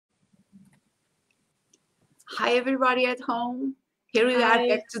Hi, everybody at home. Here we are Hi.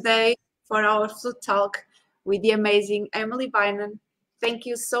 back today for our flute talk with the amazing Emily Bynum. Thank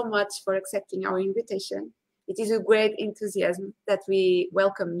you so much for accepting our invitation. It is with great enthusiasm that we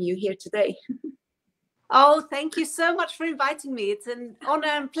welcome you here today. Oh, thank you so much for inviting me. It's an honor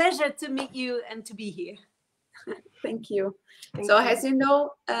and pleasure to meet you and to be here. Thank you. Thank so, you. as you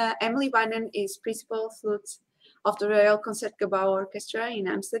know, Emily Bynum is principal flute of the Royal Concertgebouw Orchestra in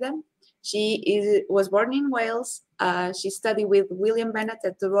Amsterdam. She was born in Wales. She studied with William Bennett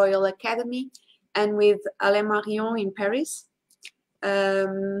at the Royal Academy and with Alain Marion in Paris.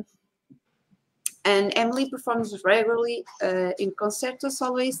 And Emily performs regularly in concerto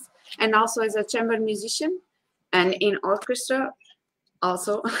soloist and also as a chamber musician and in orchestra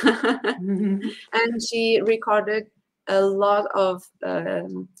also. And she recorded a lot of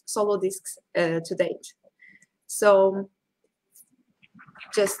solo discs to date. So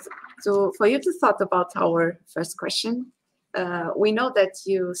just for you to thought about our first question, we know that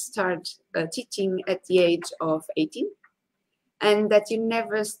you start teaching at the age of 18 and that you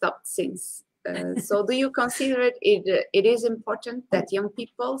never stopped since. So do you consider it is important that young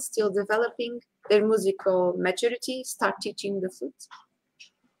people still developing their musical maturity start teaching the flute?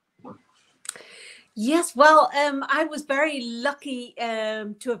 Yes, well, I was very lucky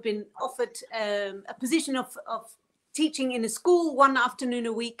to have been offered a position of teaching in a school one afternoon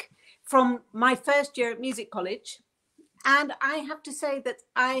a week from my first year at music college. And I have to say that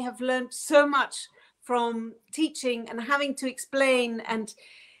I have learned so much from teaching and having to explain and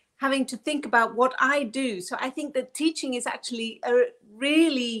having to think about what I do. So I think that teaching is actually a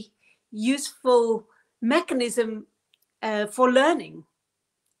really useful mechanism for learning,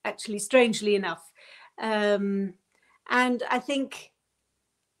 actually, strangely enough. And I think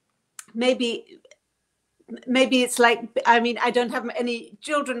maybe it's like, I mean, I don't have any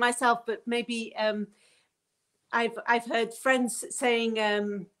children myself, but maybe I've heard friends saying,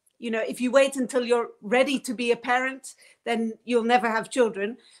 you know, if you wait until you're ready to be a parent, then you'll never have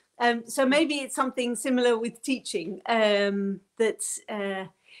children. So maybe it's something similar with teaching. Yes,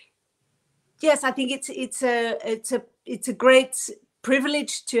 I think it's a great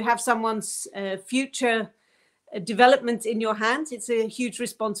privilege to have someone's future development in your hands. It's a huge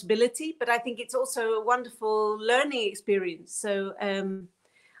responsibility, but I think it's also a wonderful learning experience. So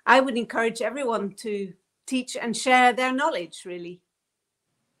I would encourage everyone to teach and share their knowledge, really.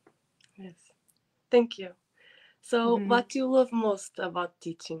 Yes, thank you. So what do you love most about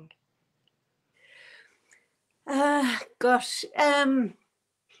teaching? Gosh, I've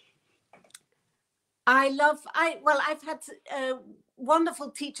had wonderful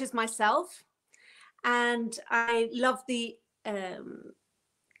teachers myself, and I love the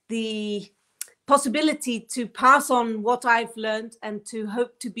possibility to pass on what I've learned and to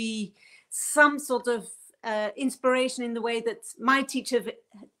hope to be some sort of inspiration in the way that my teachers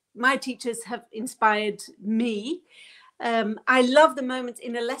have inspired me. I love the moment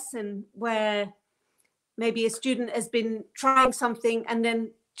in a lesson where maybe a student has been trying something and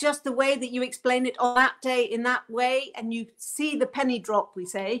then just the way that you explain it on that day in that way, and you see the penny drop, we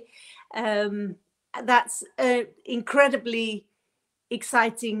say, that's an incredibly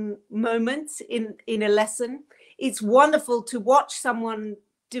exciting moment in a lesson. It's wonderful to watch someone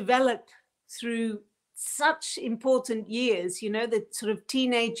develop through such important years, you know, the sort of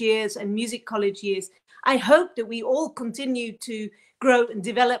teenage years and music college years. I hope that we all continue to grow and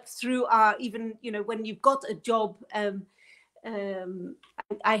develop through our, even, you know, when you've got a job.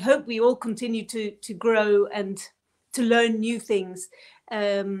 I hope we all continue to grow and to learn new things.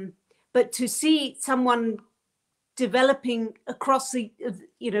 But to see someone developing across the,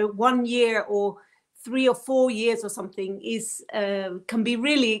 you know, 1 year or 3 or 4 years or something is can be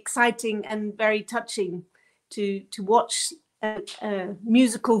really exciting and very touching to watch a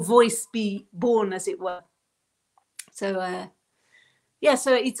musical voice be born, as it were. So yeah,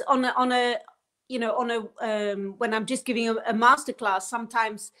 so it's on a you know, on a when I'm just giving a masterclass,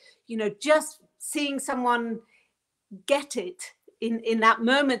 sometimes, you know, just seeing someone get it in that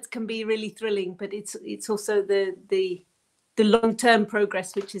moment can be really thrilling, but it's also the long-term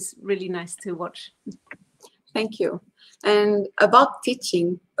progress, which is really nice to watch. Thank you. And about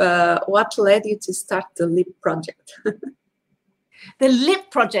teaching, what led you to start the LIP project? The LIP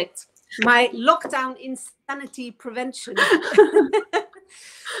project, my lockdown insanity prevention.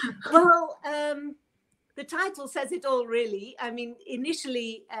 Well, the title says it all, really. I mean,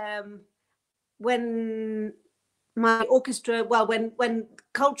 initially, when my orchestra, well, when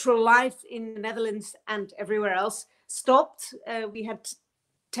cultural life in the Netherlands and everywhere else stopped, we had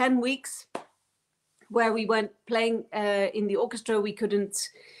 10 weeks where we weren't playing in the orchestra. We couldn't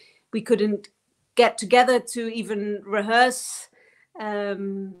get together to even rehearse,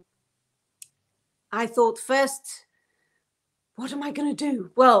 I thought first, what am I going to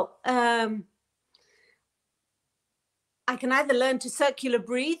do? Well, I can either learn to circular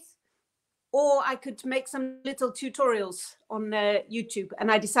breathe, or I could make some little tutorials on YouTube.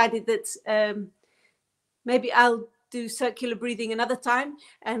 And I decided that maybe I'll do circular breathing another time.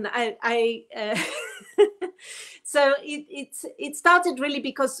 And so it started really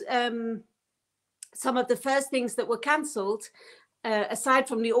because some of the first things that were cancelled, aside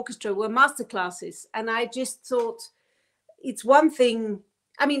from the orchestra, were masterclasses. And I just thought, it's one thing.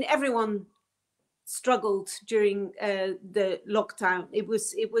 I mean, everyone struggled during the lockdown. It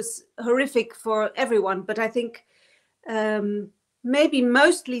was horrific for everyone, but I think maybe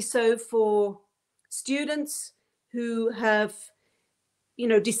mostly so for students who have, you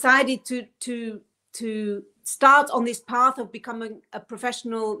know, decided to start on this path of becoming a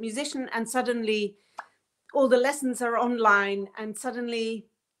professional musician, and suddenly all the lessons are online, and suddenly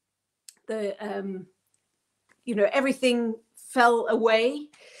the you know, everything fell away.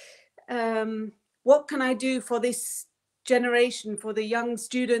 What can I do for this generation, for the young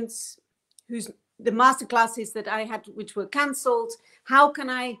students whose the masterclasses that I had, which were cancelled? How can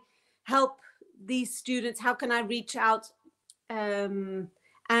I help these students? How can I reach out? And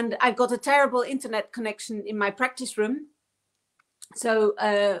I've got a terrible internet connection in my practice room, so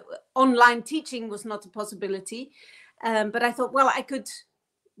online teaching was not a possibility. But I thought, well, I could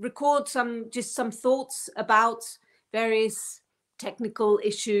record some thoughts about various technical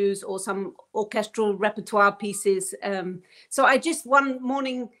issues or some orchestral repertoire pieces. So I just, one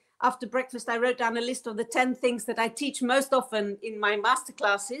morning after breakfast, I wrote down a list of the 10 things that I teach most often in my master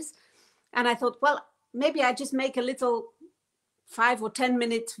classes. And I thought, well, maybe I just make a little 5 or 10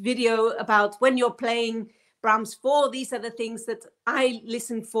 minute video about when you're playing Brahms 4, these are the things that I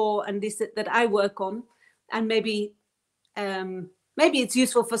listen for and this that I work on. And maybe it's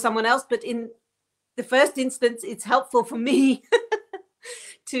useful for someone else, but in the first instance, it's helpful for me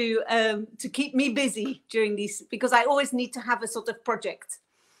to keep me busy during these, because I always need to have a sort of project.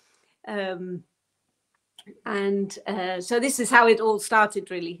 So this is how it all started,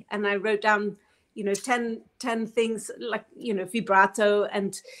 really. And I wrote down, you know, 10 things, like, you know, vibrato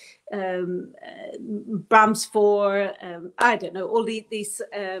and Brahms 4, I don't know, all these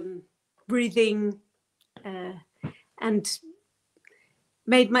breathing, and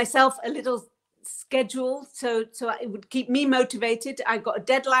made myself a little schedule so it would keep me motivated. I got a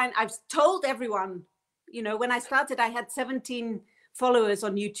deadline. I've told everyone, you know, when I started, I had 17 followers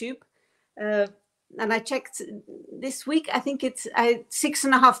on YouTube, and I checked this week, I think it's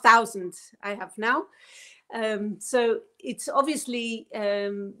 6,500 I have now. So it's obviously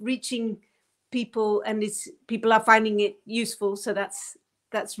reaching people, and people are finding it useful. So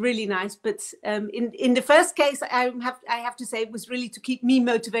that's really nice. But in the first case, I have to say, it was really to keep me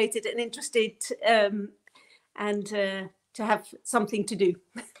motivated and interested, and to have something to do,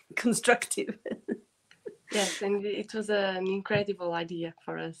 constructive. Yes, and it was an incredible idea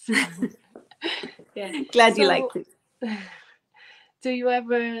for us. Yeah. Glad you liked it. Do you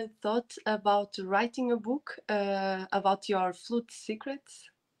ever thought about writing a book about your flute secrets?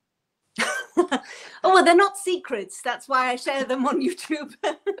 Oh, well, they're not secrets. That's why I share them on YouTube.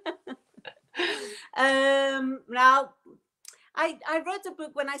 Now, I wrote a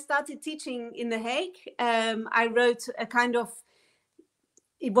book when I started teaching in The Hague. I wrote a kind of,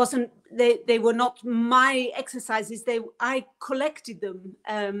 it wasn't, they were not my exercises. I collected them.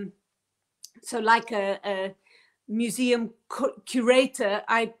 So like a museum curator,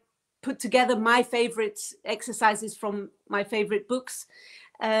 I put together my favorite exercises from my favorite books.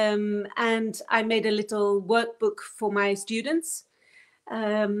 And I made a little workbook for my students.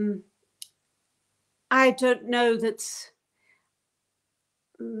 I don't know that.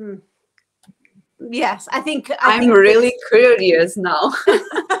 Yes, I think I'm really curious now.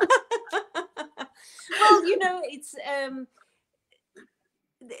 Well, you know, it's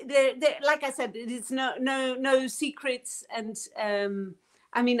like I said, it's no secrets, and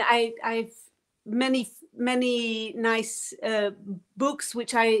I mean, I've many nice books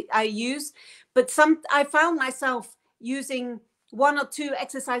which I use, but I found myself using 1 or 2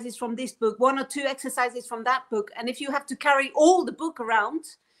 exercises from this book, 1 or 2 exercises from that book, and if you have to carry all the book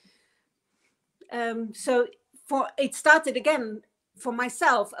around, so it started again for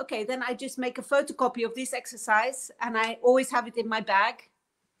myself. Okay, then I just make a photocopy of this exercise, and I always have it in my bag.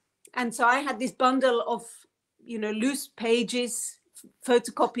 And so I had this bundle of, you know, loose pages,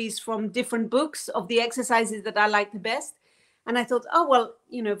 photocopies from different books of the exercises that I like the best. And I thought, oh, well,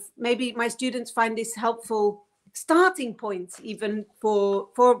 you know, maybe my students find this helpful starting point, even for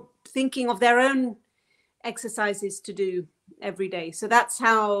thinking of their own exercises to do every day. So that's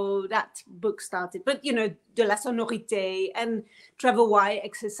how that book started. But you know, de la sonorité and Trevor Y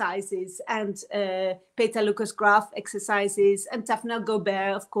exercises and Peter Lucas Graf exercises and Tafnel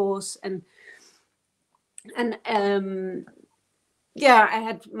Gobert, of course, and yeah, I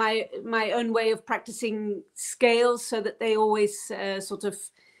had my own way of practicing scales so that they always sort of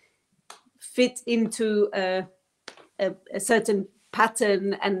fit into a certain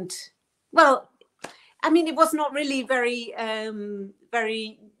pattern. And well, I mean, it was not really very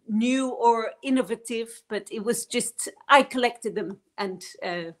very new or innovative, but it was just, I collected them and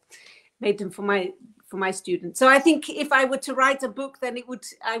made them for my students. So I think if I were to write a book, then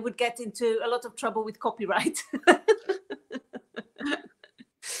I would get into a lot of trouble with copyright.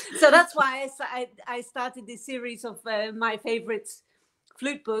 So that's why I started this series of my favorite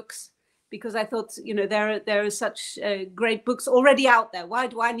flute books, because I thought, you know, there are such great books already out there. Why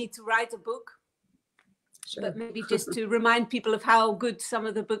do I need to write a book? Sure. But maybe just to remind people of how good some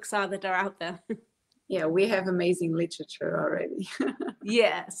of the books are that are out there. Yeah, we have amazing literature already.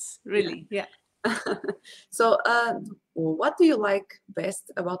 Yes, really, yeah. So what do you like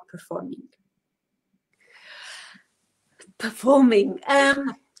best about performing? Performing.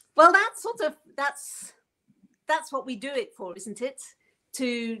 Well, that's what we do it for, isn't it?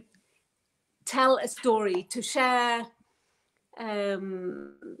 To tell a story, to share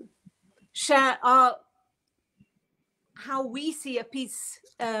how we see a piece.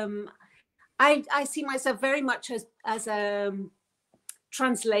 I see myself very much as a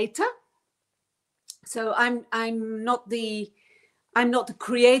translator. So I'm not the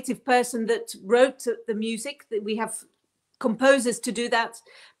creative person that wrote the music. That we have composers to do that,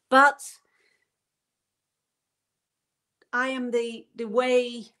 but I am the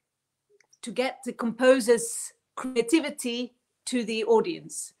way to get the composer's creativity to the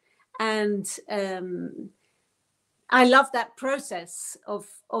audience. And I love that process of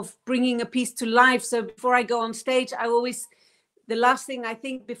bringing a piece to life. So before I go on stage, the last thing I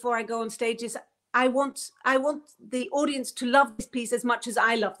think before I go on stage is I want the audience to love this piece as much as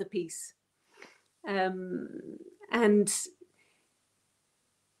I love the piece. And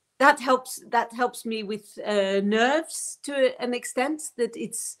that helps me with nerves to an extent, that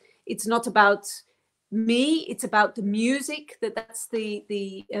it's not about me, it's about the music, that's the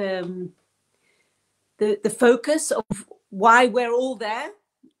focus of why we're all there.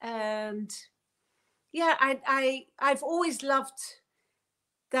 And yeah, I've always loved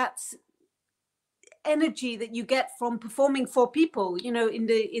that energy that you get from performing for people. You know, in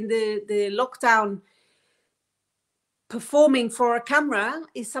the lockdown, performing for a camera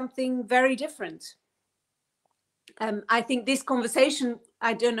is something very different. I think this conversation,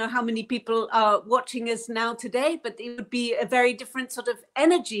 I don't know how many people are watching us now today, but it would be a very different sort of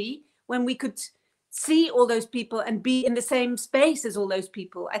energy when we could see all those people and be in the same space as all those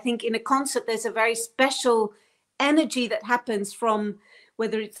people. I think in a concert, there's a very special energy that happens from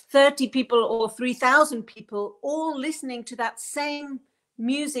whether it's 30 people or 3,000 people, all listening to that same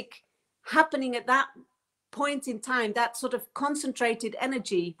music happening at that point in time, that sort of concentrated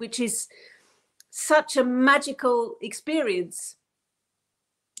energy, which is such a magical experience.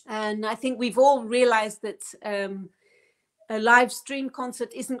 And I think we've all realized that a live stream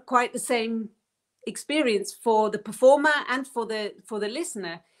concert isn't quite the same experience for the performer and for the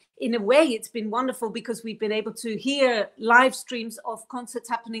listener. In a way, it's been wonderful because we've been able to hear live streams of concerts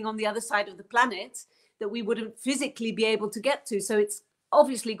happening on the other side of the planet that we wouldn't physically be able to get to. So it's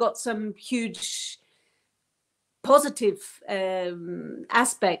obviously got some huge positive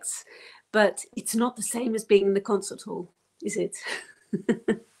aspects, but it's not the same as being in the concert hall, is it?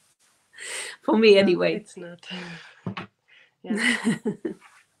 For me, anyway. No, it's not. Yeah.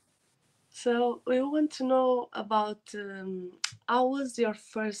 So we want to know about how was your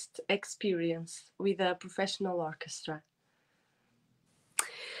first experience with a professional orchestra?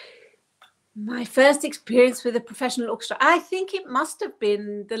 My first experience with a professional orchestra, I think it must have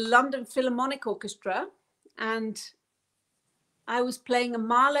been the London Philharmonic Orchestra, and I was playing a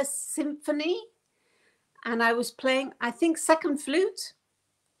Mahler symphony, and I was playing, I think, second flute.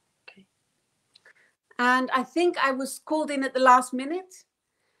 Okay. And I think I was called in at the last minute.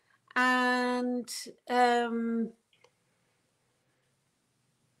 And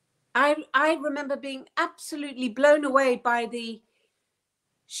I remember being absolutely blown away by the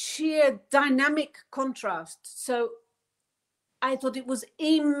sheer dynamic contrast. So I thought it was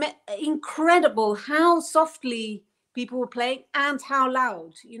incredible how softly people were playing and how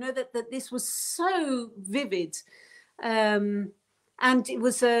loud, you know, that this was so vivid. And it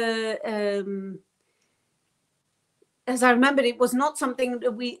was as I remembered, it was not something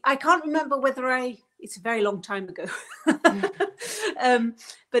that I can't remember whether it's a very long time ago.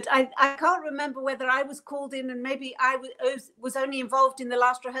 But I can't remember whether I was called in and maybe I was only involved in the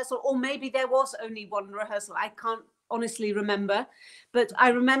last rehearsal, or maybe there was only one rehearsal. I can't honestly remember, but I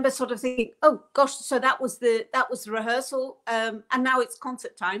remember sort of thinking, oh gosh, so that was the rehearsal, and now it's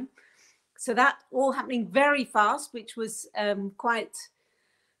concert time. So that all happening very fast, which was quite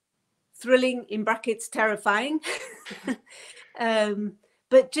thrilling, in brackets, terrifying.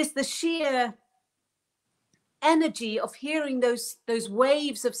 But just the sheer energy of hearing those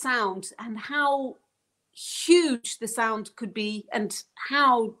waves of sound, and how huge the sound could be and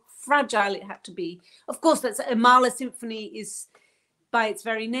how fragile it had to be. Of course, that's a Mahler symphony is, by its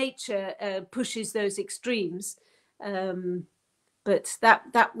very nature, pushes those extremes. But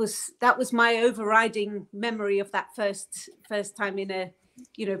that was my overriding memory of that first time in a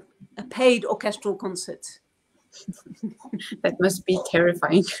paid orchestral concert. That must be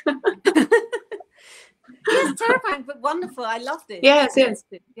terrifying. Yes, terrifying, but wonderful. I loved it. Yes.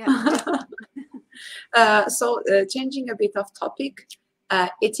 Yeah. So changing a bit of topic,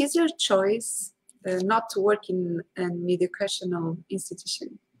 it is your choice not to work in an educational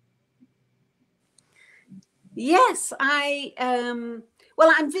institution. Yes, I'm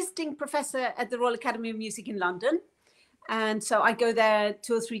visiting professor at the Royal Academy of Music in London, and so I go there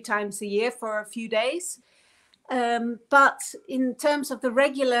 2 or 3 times a year for a few days. But in terms of the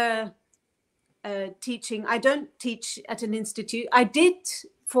regular teaching, I don't teach at an institute. I did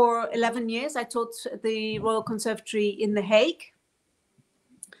for 11 years. I taught at the Royal Conservatory in The Hague.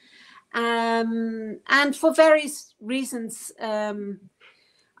 And for various reasons,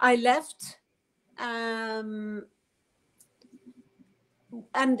 I left and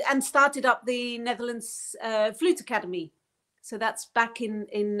started up the Netherlands Flute Academy. So that's back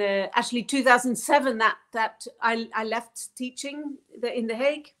in actually 2007 that I left teaching in The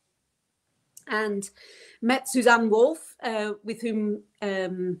Hague, and met Suzanne Wolf, with whom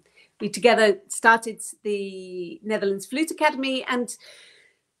we together started the Netherlands Flute Academy. And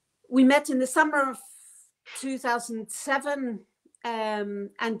we met in the summer of 2007,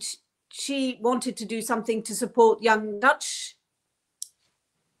 and she wanted to do something to support young Dutch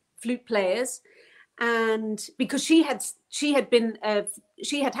flute players. And because she had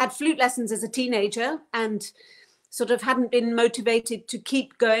had flute lessons as a teenager and sort of hadn't been motivated to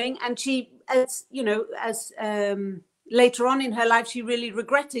keep going, and she, as later on in her life, she really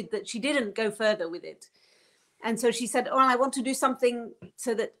regretted that she didn't go further with it. And so she said, "Oh, I want to do something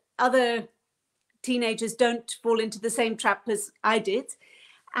so that other teenagers don't fall into the same trap as I did."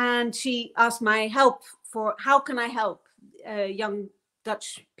 And she asked my help for how can I help young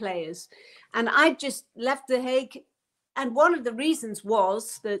Dutch players. And I just left The Hague, and one of the reasons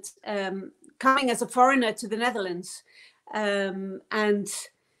was that coming as a foreigner to the Netherlands, and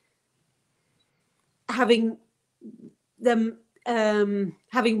having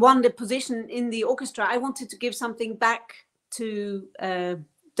won the position in the orchestra, I wanted to give something back to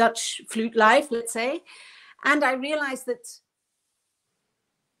Dutch flute life, let's say. And I realized that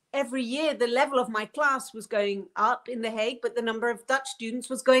every year the level of my class was going up in The Hague, but the number of Dutch students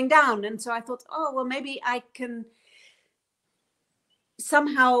was going down. And so I thought, oh, well, maybe I can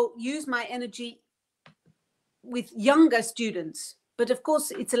somehow use my energy with younger students. But of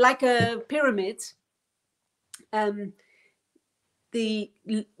course, it's like a pyramid. The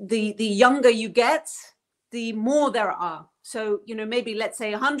younger you get, the more there are. So, maybe let's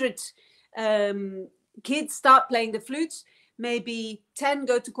say 100 kids start playing the flutes. Maybe 10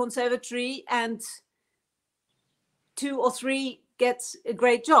 go to conservatory and 2 or 3 get a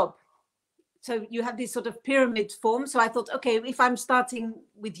great job. So you have this sort of pyramid form. So I thought, okay, if I'm starting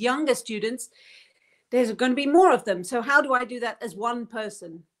with younger students, there's going to be more of them. So how do I do that as one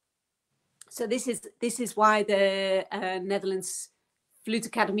person? So this is why the Netherlands Flute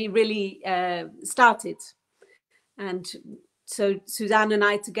Academy really started. And so Suzanne and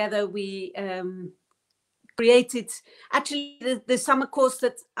I together, we created actually the summer course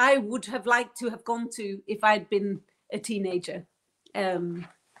that I would have liked to have gone to if I'd been a teenager.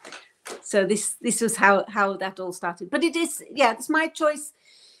 So this was how that all started. But it is, yeah, it's my choice.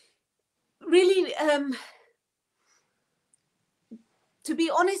 Really, to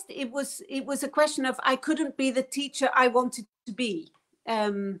be honest, it was a question of I couldn't be the teacher I wanted to be.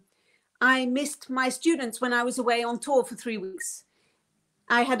 I missed my students when I was away on tour for 3 weeks.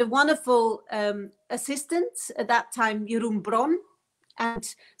 I had a wonderful assistant at that time, Jeroen Bron.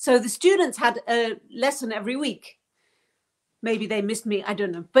 And so the students had a lesson every week. Maybe they missed me, I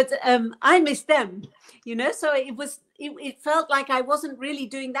don't know. But I missed them, So it felt like I wasn't really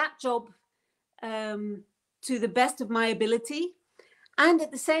doing that job to the best of my ability. And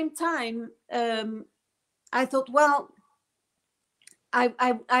at the same time, I thought, well,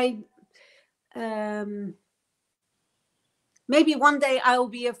 maybe one day I will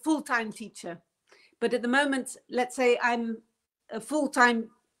be a full-time teacher. But at the moment, let's say I'm a full-time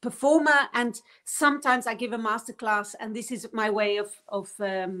performer, and sometimes I give a masterclass, and this is my way of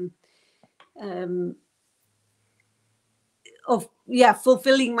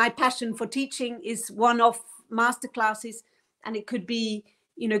fulfilling my passion for teaching, is one-off masterclasses, and it could be,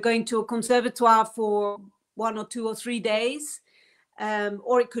 you know, going to a conservatoire for 1 or 2 or 3 days,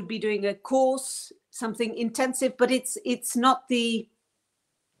 or it could be doing a course, something intensive, but it's not the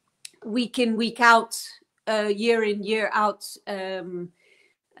week in, week out, year in, year out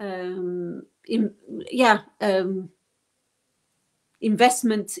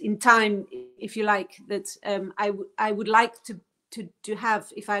investment in time, if you like, that I would like to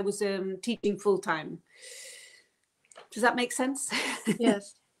have if I was teaching full time. Does that make sense?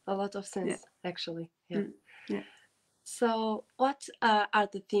 Yes, a lot of sense, actually. Yeah. Yeah. So what are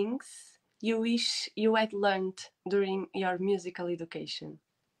the things you wish you had learned during your musical education?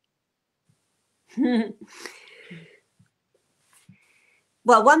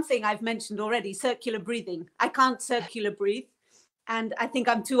 Well, one thing I've mentioned already, circular breathing. I can't circular breathe, and I think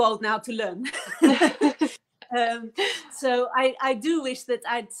I'm too old now to learn. So I do wish that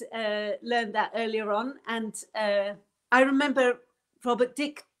I'd learned that earlier on. And I remember Robert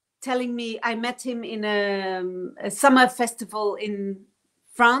Dick telling me, I met him in a summer festival in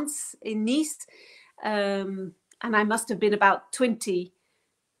France, in Nice, and I must have been about 20.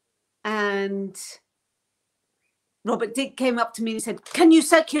 And Robert Dick came up to me and said, "Can you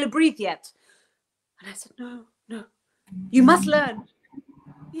circular breathe yet?" And I said, no, you must learn.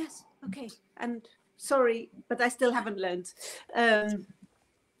 Yes, okay. And sorry, but I still haven't learned.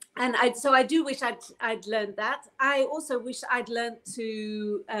 So I do wish I'd learned that. I also wish I'd learned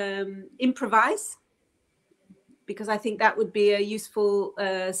to improvise, because I think that would be a useful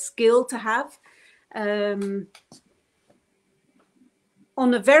skill to have.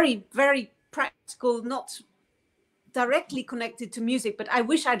 On a very, very practical, not directly connected to music, but I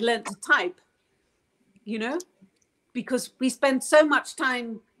wish I'd learned to type, you know, because we spend so much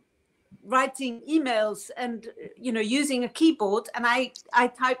time writing emails and, you know, using a keyboard, and I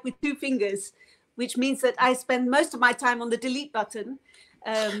type with 2 fingers, which means that I spend most of my time on the delete button.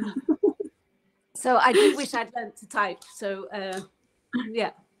 So I do wish I'd learned to type. So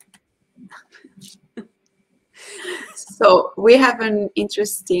yeah. So we have an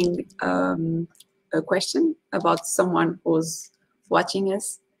interesting a question about someone who's watching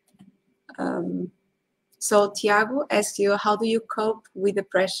us. So Tiago asks you, how do you cope with the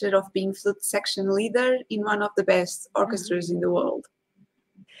pressure of being flute section leader in one of the best orchestras in the world?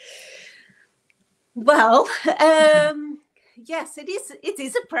 Well, yes, it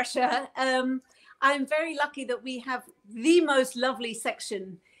is a pressure. I'm very lucky that we have the most lovely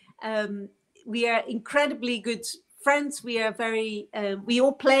section. We are incredibly good friends. We are very, we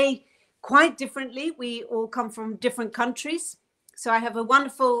all play quite differently. We all come from different countries. So I have a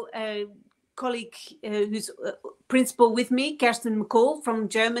wonderful colleague who's principal with me, Kirsten McCall from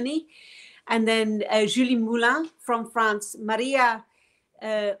Germany, and then Julie Moulin from France, Maria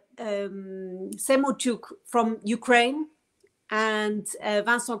Semochuk from Ukraine, and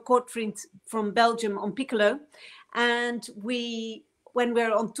Vincent Kortfried from Belgium on piccolo. And when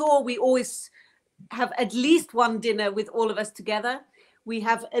we're on tour, we always have at least one dinner with all of us together. We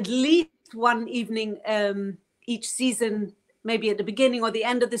have at least one evening each season, maybe at the beginning or the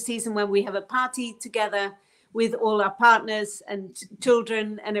end of the season, when we have a party together with all our partners and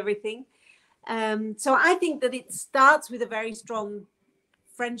children and everything. So I think that it starts with a very strong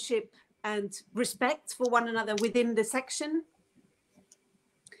friendship and respect for one another within the section.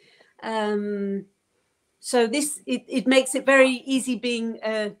 So it makes it very easy being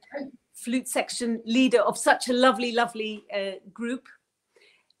a flute section leader of such a lovely group.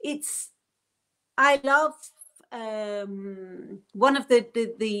 I love one of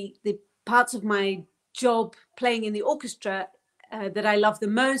the parts of my job playing in the orchestra that I love the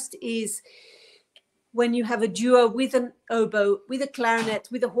most is when you have a duo with an oboe, with a clarinet,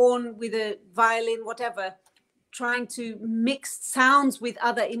 with a horn, with a violin, whatever, trying to mix sounds with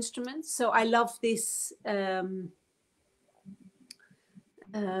other instruments. So I love this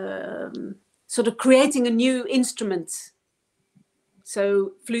sort of creating a new instrument.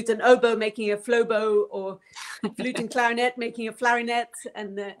 So flute and oboe making a flobo, or flute and clarinet making a clarinet,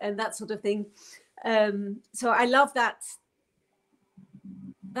 and that sort of thing. So I love that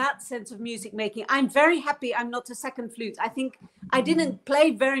that sense of music making. I'm very happy I'm not a second flute. I think I didn't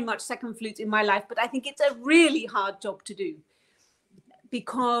play very much second flute in my life, but I think it's a really hard job to do.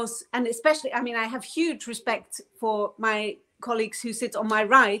 Because, and especially, I mean, I have huge respect for my colleagues who sit on my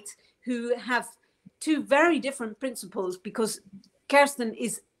right, who have two very different principles, because Kirsten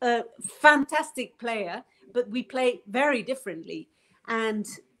is a fantastic player, but we play very differently. And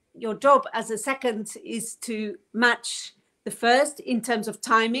your job as a second is to match the first in terms of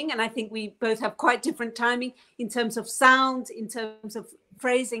timing. And I think we both have quite different timing in terms of sound, in terms of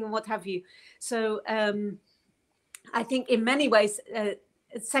phrasing and what have you. So, I think in many ways,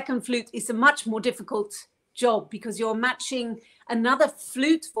 second flute is a much more difficult job, because you're matching another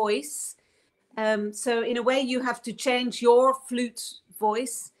flute voice. So in a way, you have to change your flute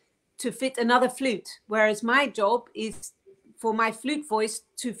voice to fit another flute, whereas my job is for my flute voice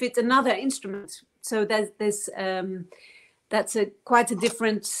to fit another instrument. So there's that's quite a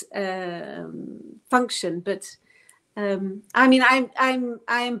different function, but. I mean, I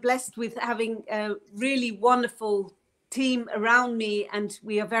am blessed with having a really wonderful team around me, and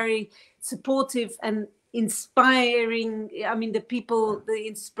we are very supportive and inspiring. I mean, the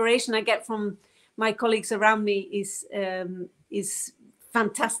inspiration I get from my colleagues around me is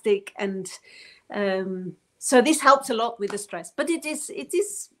fantastic, and so this helps a lot with the stress. But it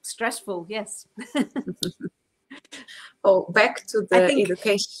is stressful, yes. Oh, back to the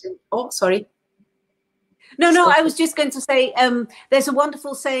education. Oh, sorry. No, I was just going to say, there's a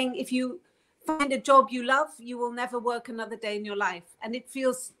wonderful saying: if you find a job you love, you will never work another day in your life. And it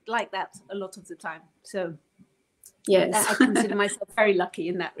feels like that a lot of the time. So yes, I consider myself very lucky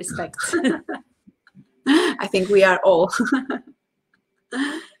in that respect. I think we are all.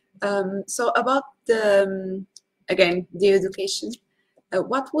 So about again, the education,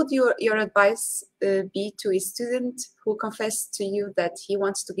 what would your advice be to a student who confessed to you that he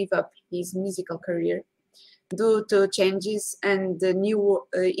wants to give up his musical career due to changes and the new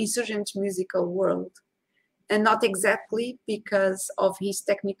insurgent musical world, and not exactly because of his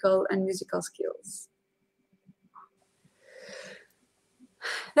technical and musical skills?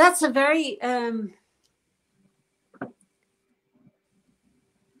 That's a very,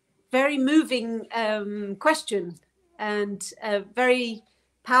 very moving question, and a very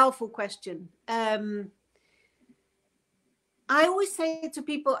powerful question. I always say to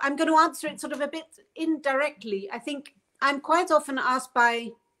people, I'm going to answer it sort of a bit indirectly. I think I'm quite often asked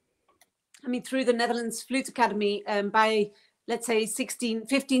through the Netherlands Flute Academy, by, let's say, 15,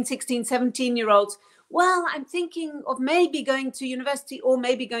 16, 17-year-olds. Well, I'm thinking of maybe going to university or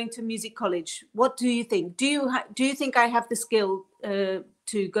maybe going to music college. What do you think? Do you think I have the skill to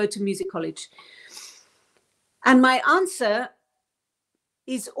go to music college? And my answer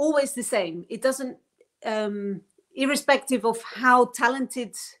is always the same. It doesn't, irrespective of how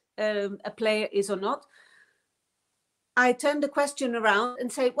talented a player is or not, I turn the question around and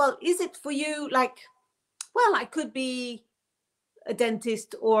say, well, is it for you like, well, I could be a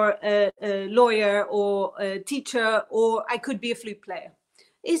dentist or a lawyer or a teacher, or I could be a flute player.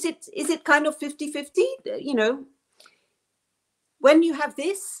 Is it kind of 50-50? You know, when you have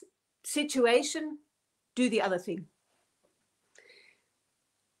this situation, do the other thing.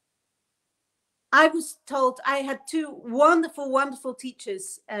 I was told, I had two wonderful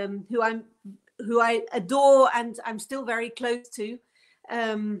teachers who I adore and I'm still very close to,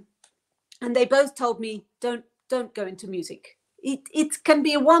 and they both told me, don't go into music. It can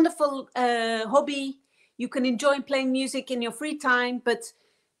be a wonderful hobby. You can enjoy playing music in your free time, but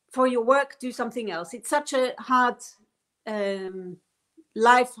for your work, do something else. It's such a hard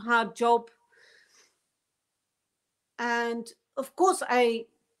life, hard job. And of course, I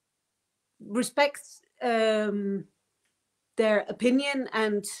respect their opinion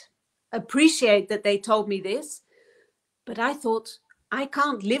and appreciate that they told me this, but I thought, I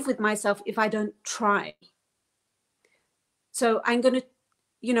can't live with myself if I don't try. So I'm going to,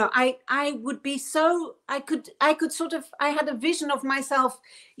 you know, I would be so, I could sort of, I had a vision of myself,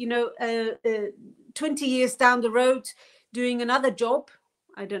 you know, 20 years down the road doing another job,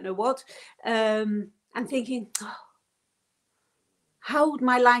 I don't know what, and thinking, oh, how would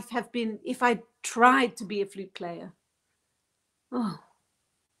my life have been if I tried to be a flute player? Oh,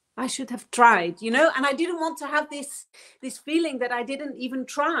 I should have tried, you know, and I didn't want to have this feeling that I didn't even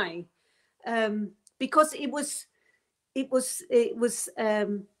try, because it was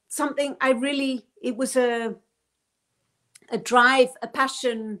something I really, it was a drive, a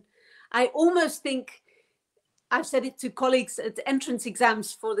passion. I almost think, I've said it to colleagues at the entrance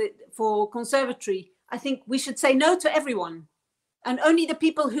exams for conservatory, I think we should say no to everyone. And only the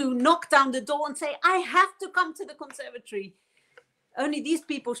people who knock down the door and say, I have to come to the conservatory. only these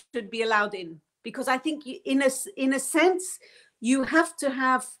people should be allowed in, because I think in a sense you have to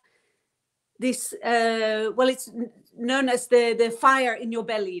have this well, it's known as the fire in your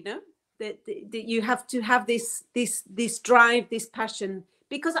belly, you know, that you have to have this drive, this passion,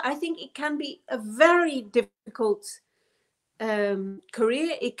 because I think it can be a very difficult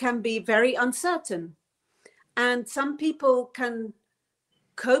career. It can be very uncertain, and some people can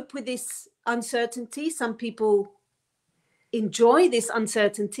cope with this uncertainty. Some people enjoy this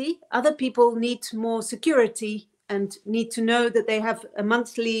uncertainty. Other people need more security and need to know that they have a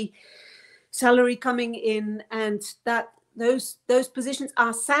monthly salary coming in, and that those positions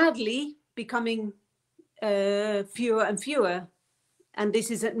are sadly becoming fewer and fewer. And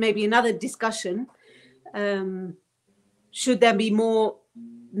this is maybe another discussion. Should there be more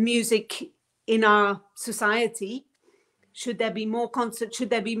music in our society? Should there be more concerts? Should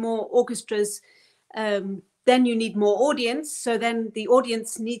there be more orchestras? Then you need more audience. So then the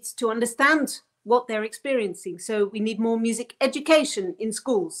audience needs to understand what they're experiencing. So we need more music education in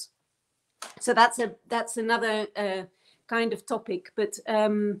schools. So that's another kind of topic. But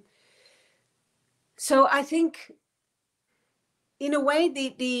so I think, in a way,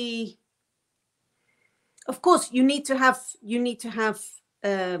 the of course you need to have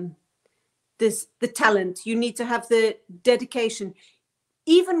the talent. You need to have the dedication.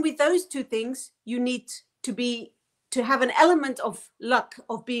 Even with those two things, you need to have an element of luck,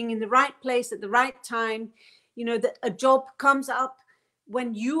 of being in the right place at the right time. You know, that a job comes up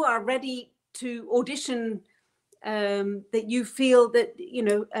when you are ready to audition, that you feel that, you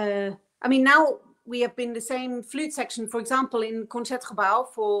know, I mean, now we have been the same flute section, for example, in Concertgebouw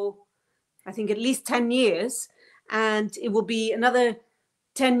for, I think, at least 10 years, and it will be another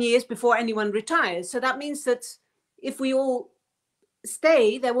 10 years before anyone retires. So that means that if we all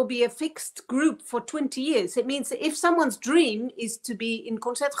stay, there will be a fixed group for 20 years. It means that if someone's dream is to be in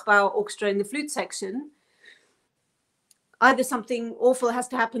Concertgebouw Orchestra in the flute section, either something awful has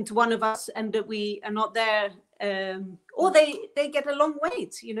to happen to one of us and that we are not there, or they get a long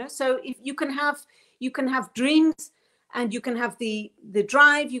wait, you know. So if you can have dreams, and you can have the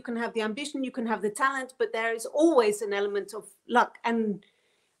drive, you can have the ambition, you can have the talent, but there is always an element of luck. And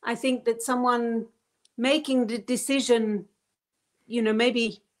I think that someone making the decision, you know,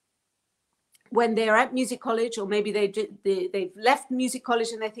 maybe when they're at music college, or maybe they've left music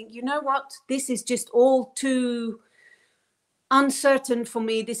college and they think, you know what, this is just all too uncertain for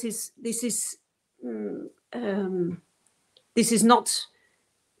me. This is not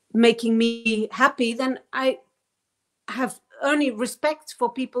making me happy. Then I have only respect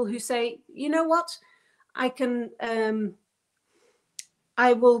for people who say, you know what, I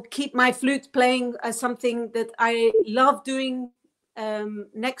will keep my flute playing as something that I love doing,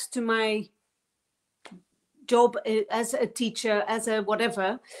 next to my job as a teacher, as a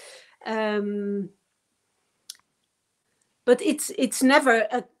whatever. But it's never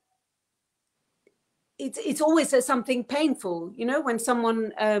it's always something painful, you know, when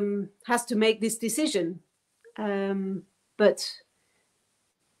someone has to make this decision. But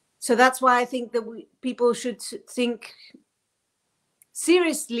so that's why I think that people should think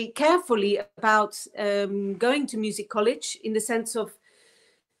seriously, carefully about going to music college, in the sense of,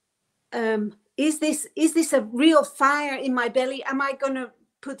 is this a real fire in my belly? Am I going to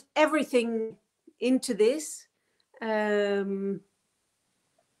put everything into this?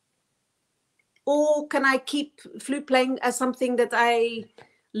 Or can I keep flute playing as something that I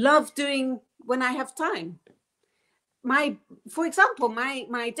love doing when I have time? For example,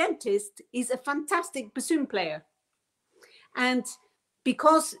 my dentist is a fantastic bassoon player. And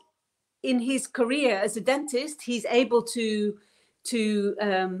because in his career as a dentist, he's able to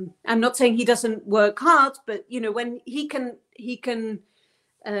I'm not saying he doesn't work hard, but, you know, when he can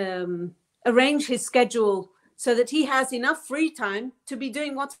arrange his schedule so that he has enough free time to be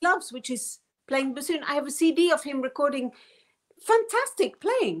doing what he loves, which is playing bassoon. I have a CD of him recording fantastic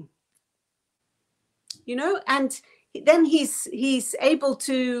playing, you know, and then he's able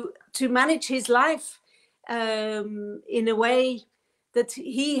to manage his life in a way that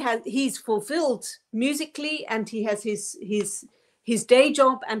he's fulfilled musically, and he has his day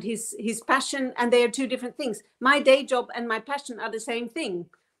job and his passion, and they are two different things. My day job and my passion are the same thing,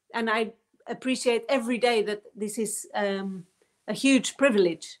 and I appreciate every day that this is a huge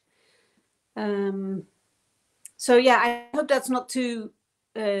privilege. So yeah, I hope that's not too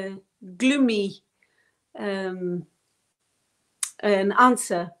gloomy an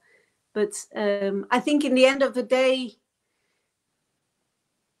answer, but I think in the end of the day,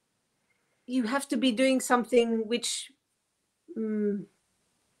 you have to be doing something which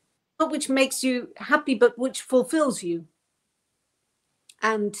not which makes you happy, but which fulfills you.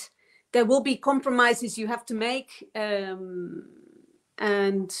 and there will be compromises you have to make, and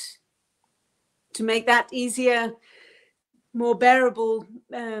to make that easier, more bearable.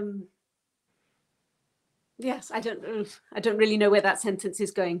 Yes, I don't really know where that sentence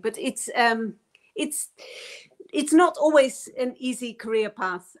is going, but it's not always an easy career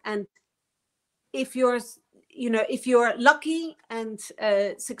path. And if you're lucky and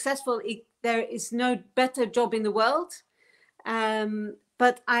successful, there is no better job in the world.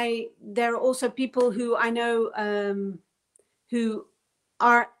 But there are also people who I know who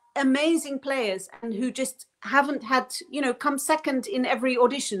are amazing players and who just haven't had, come second in every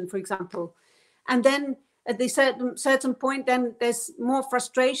audition, for example. And then at the certain point, then there's more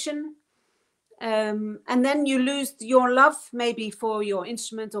frustration. And then you lose your love maybe for your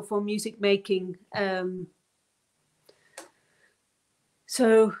instrument or for music making.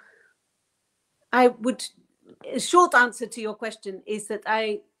 So a short answer to your question is that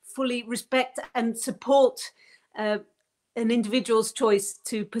I fully respect and support an individual's choice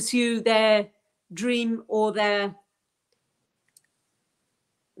to pursue their dream or their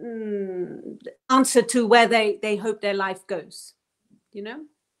answer to where they hope their life goes,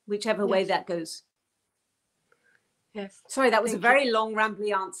 whichever way that goes. Yes. Sorry, that was a very long,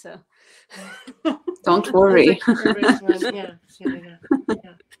 rambly answer. Don't worry. Yeah.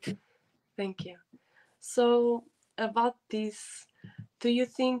 Thank you. So about this, do you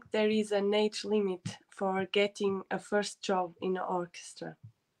think there is an age limit for getting a first job in an orchestra?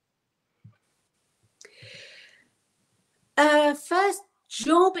 First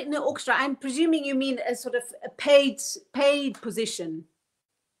job in the orchestra, I'm presuming you mean a sort of a paid position.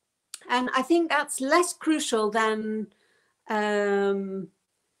 And I think that's less crucial than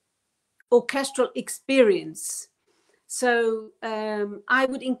orchestral experience. So I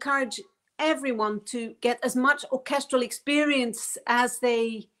would encourage everyone to get as much orchestral experience as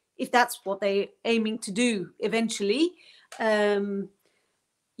if that's what they're aiming to do eventually.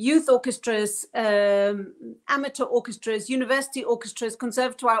 Youth orchestras, amateur orchestras, university orchestras,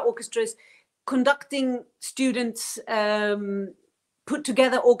 conservatoire orchestras, conducting students, put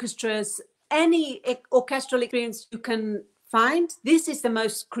together orchestras, any orchestral experience you can find. This is the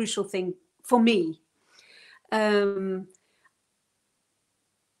most crucial thing for me.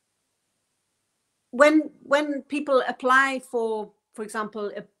 When people apply for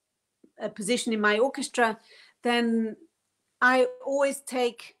example, a position in my orchestra, then I always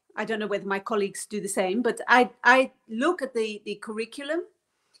take, I don't know whether my colleagues do the same, but I look at the curriculum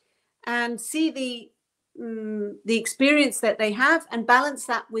and see the experience that they have and balance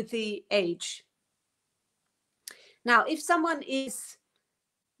that with the age. Now, if someone is,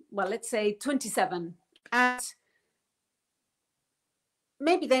 well, let's say 27, and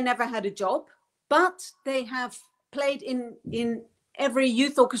maybe they never had a job, but they have played in every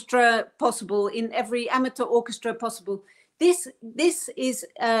youth orchestra possible, in every amateur orchestra possible, this is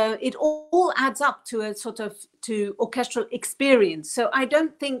it all adds up to a sort of to orchestral experience. So I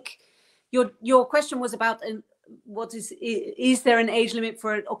don't think your question was about what is there an age limit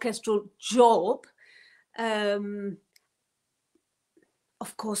for an orchestral job?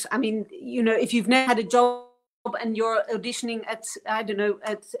 Of course, I mean, if you've never had a job and you're auditioning at, I don't know,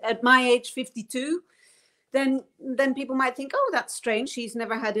 at my age, 52, then people might think, oh, that's strange. She's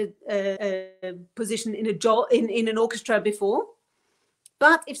never had a position in a job in an orchestra before.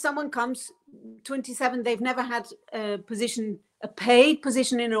 But if someone comes 27, they've never had a paid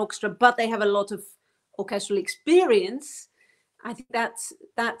position in an orchestra, but they have a lot of orchestral experience, I think that's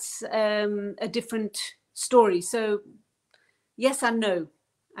a different story. So yes and no,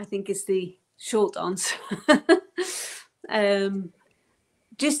 I think is the short answer.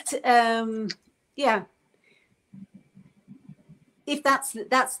 Yeah. If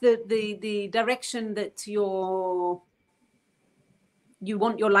that's the direction that you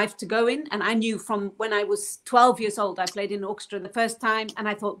want your life to go in, and I knew from when I was 12 years old, I played in an orchestra the first time, and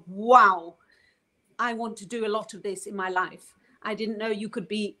I thought, wow, I want to do a lot of this in my life. I didn't know you could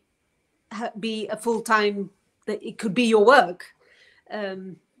be a full-time, that it could be your work.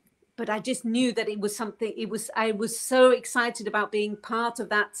 But I just knew that it was something. I was so excited about being part of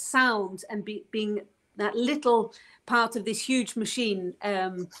that sound and being that little part of this huge machine.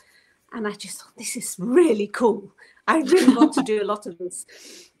 And I just thought, this is really cool. I really want to do a lot of this.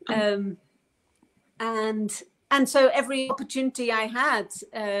 And so every opportunity I had,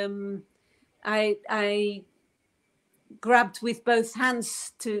 I grabbed with both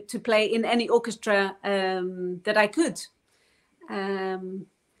hands to play in any orchestra that I could. And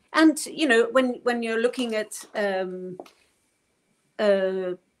when you're looking at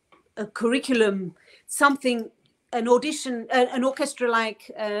a curriculum, something an audition, an orchestra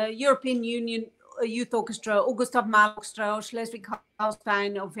like European Union Youth Orchestra, or Gustav Mahler Orchestra, or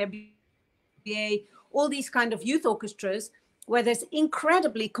Schleswig-Holstein, or VBA, all these kind of youth orchestras, where there's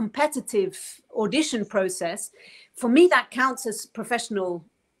incredibly competitive audition process, for me that counts as professional.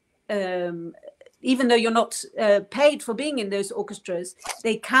 Even though you're not paid for being in those orchestras,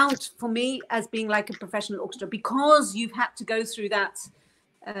 they count for me as being like a professional orchestra, because you've had to go through that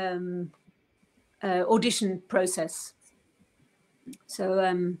audition process.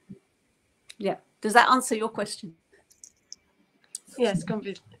 So yeah, does that answer your question? Yes,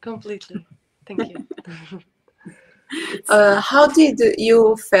 completely. Thank you. How did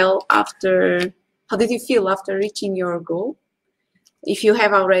you feel after reaching your goal? If you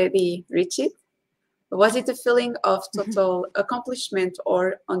have already reached it, was it a feeling of total accomplishment,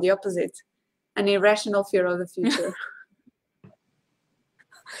 or on the opposite, an irrational fear of the future?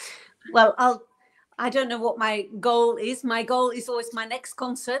 Well, I don't know what my goal is. My goal is always my next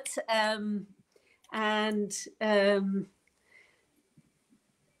concert.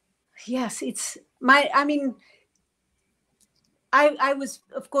 Yes, it's I mean, I was,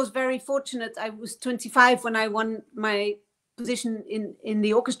 of course, very fortunate. I was 25 when I won my position in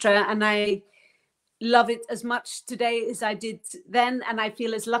the orchestra, and I love it as much today as I did then, and I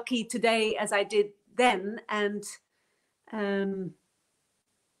feel as lucky today as I did then. And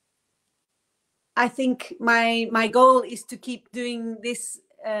I think my goal is to keep doing this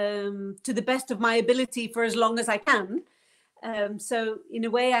to the best of my ability for as long as I can. So in a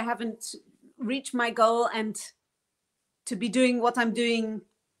way, I haven't reached my goal, and to be doing what I'm doing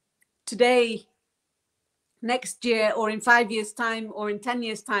today, next year, or in 5 years' time, or in 10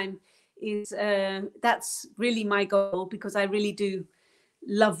 years' time, is that's really my goal, because I really do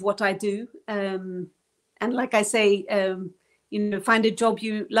love what I do. And like I say, you know, find a job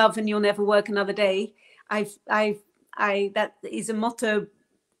you love and you'll never work another day. That is a motto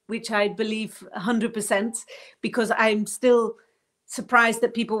which I believe 100%, because I'm still surprised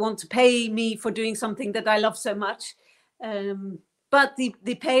that people want to pay me for doing something that I love so much. But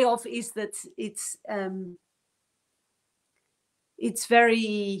the payoff is that it's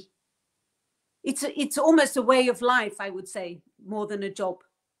very, it's almost a way of life, I would say, more than a job.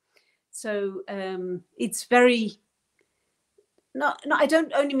 So it's very, no, I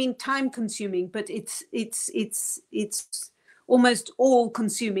don't only mean time consuming, but it's almost all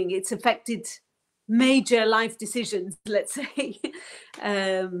consuming. It's affected major life decisions, let's say.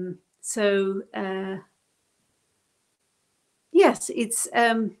 Yes, it's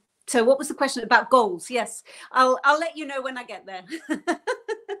so what was the question about goals? Yes, I'll let you know when I get there.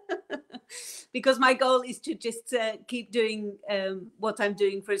 Because my goal is to just keep doing what I'm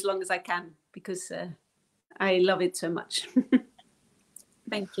doing for as long as I can, because I love it so much.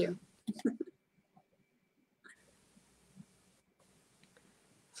 Thank you.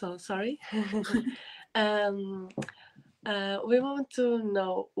 So sorry. We want to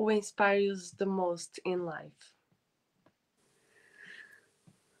know who inspires you the most in life.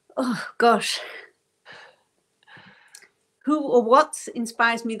 Oh gosh, who or what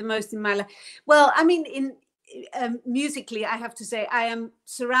inspires me the most in my life? Well, I mean, in musically, I have to say I am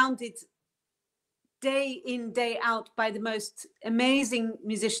surrounded day in, day out by the most amazing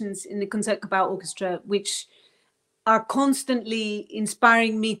musicians in the Concertgebouw Orchestra, which are constantly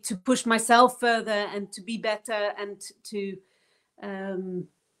inspiring me to push myself further and to be better, and to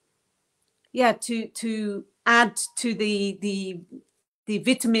to add to the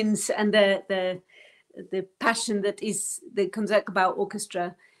vitamins and the passion that is the Concertgebouw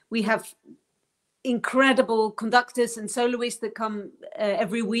Orchestra. We have incredible conductors and soloists that come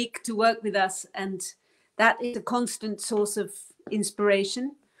every week to work with us, and that is a constant source of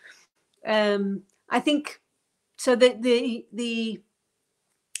inspiration. I think so. The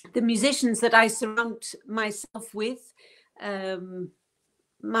musicians that I surround myself with,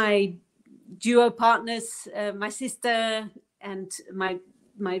 my duo partners, my sister and my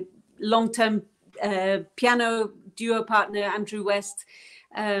long-term piano duo partner Andrew West,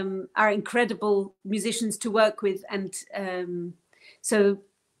 are incredible musicians to work with, and so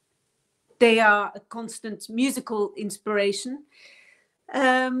they are a constant musical inspiration.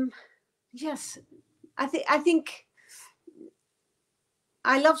 Yes, I think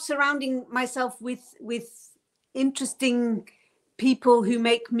I love surrounding myself with interesting people who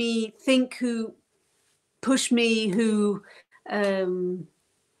make me think, who push me, who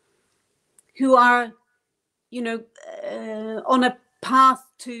are, you know, on a path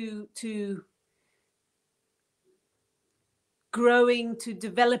to growing, to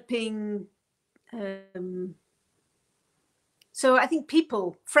developing. So I think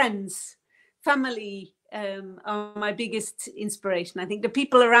people, friends, family, are my biggest inspiration. I think the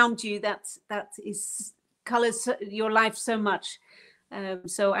people around you, that is colors your life so much.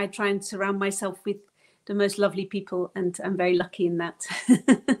 So I try and surround myself with the most lovely people, and I'm very lucky in that.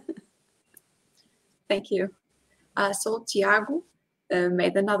 Thank you. So Tiago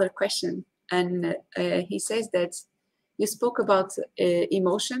made another question, and he says that you spoke about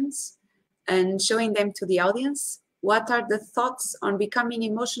emotions and showing them to the audience. What are the thoughts on becoming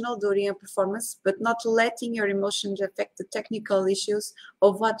emotional during a performance, but not letting your emotions affect the technical issues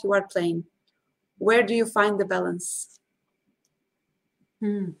of what you are playing? Where do you find the balance?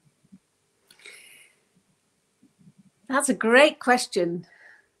 That's a great question.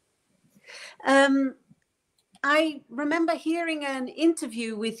 I remember hearing an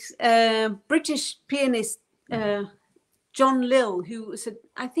interview with British pianist John Lill, who said,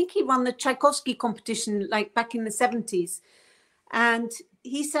 I think he won the Tchaikovsky competition like back in the 70s. And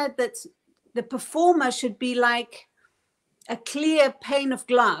he said that the performer should be like a clear pane of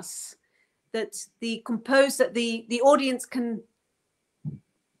glass, that the audience can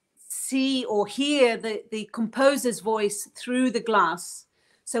see or hear the composer's voice through the glass.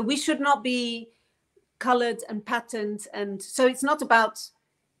 So we should not be colored and patterned. And so it's not about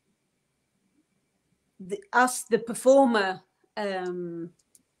the performer,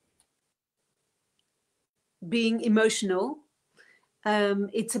 being emotional.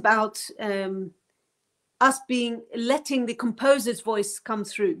 It's about us letting the composer's voice come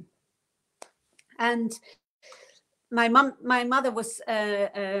through. And my mother was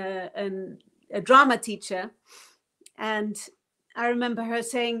a drama teacher, and I remember her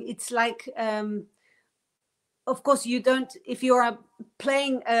saying, it's like, of course, you don't, if you are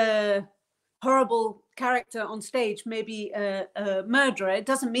playing a horrible character on stage, maybe a murderer, it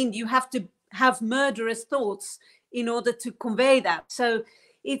doesn't mean you have to have murderous thoughts in order to convey that. So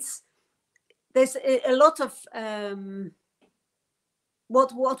there's a lot of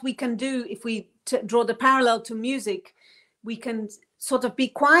what we can do if we draw the parallel to music. We can sort of be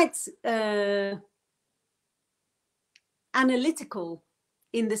quite analytical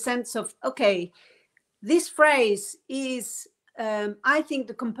in the sense of, okay, this phrase is, I think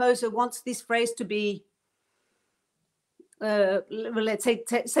the composer wants this phrase to be, let's say,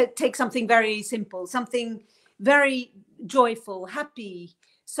 take something very simple, something very joyful, happy.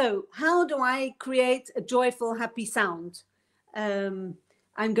 So how do I create a joyful, happy sound?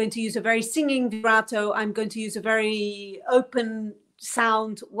 I'm going to use a very singing vibrato. I'm going to use a very open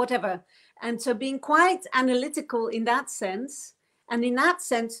sound, whatever. And so being quite analytical in that sense. And in that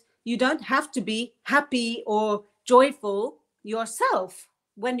sense, you don't have to be happy or joyful yourself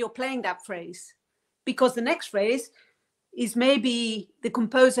when you're playing that phrase, because the next phrase is maybe the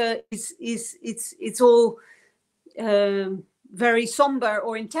composer it's all very somber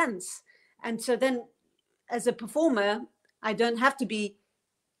or intense. And so then as a performer, I don't have to be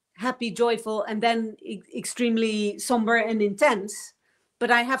happy, joyful, and then extremely somber and intense, but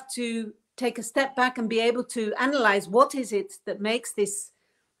I have to take a step back and be able to analyze what is it that makes this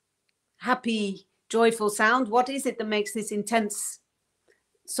happy, joyful sound? What is it that makes this intense,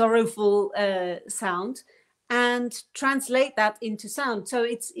 sorrowful sound? And translate that into sound. So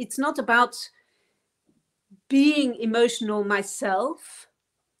it's not about being emotional myself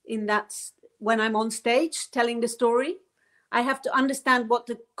in that when I'm on stage telling the story. I have to understand what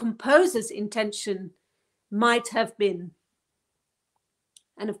the composer's intention might have been.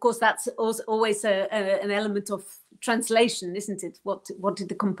 And of course, that's also always an element of translation, isn't it? What did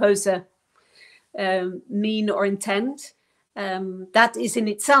the composer mean or intend? That is in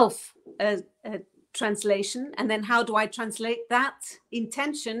itself a translation. And then how do I translate that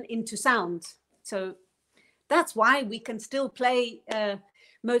intention into sound? So that's why we can still play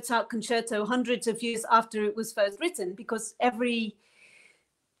Mozart concerto hundreds of years after it was first written, because every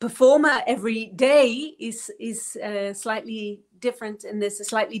performer every day is slightly different, and there's a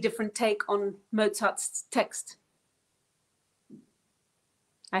slightly different take on Mozart's text.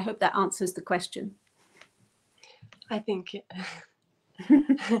 I hope that answers the question. I think.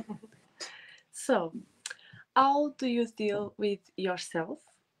 So, how do you deal with yourself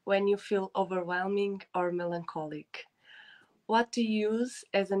when you feel overwhelming or melancholic? What do you use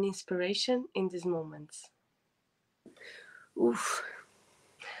as an inspiration in these moments? Oof.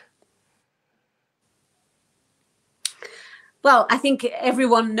 Well, I think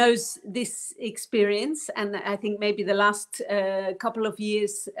everyone knows this experience, and I think maybe the last couple of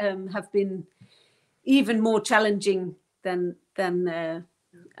years have been even more challenging than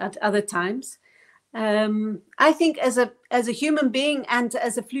at other times. I think as a human being and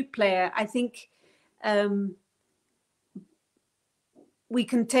as a flute player, I think we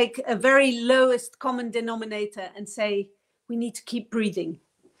can take a very lowest common denominator and say we need to keep breathing.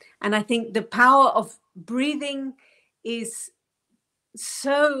 And I think the power of breathing is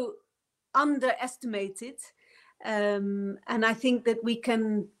so underestimated. And I think that we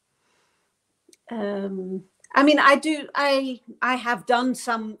can, I mean, I have done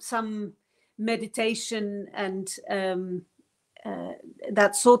some meditation and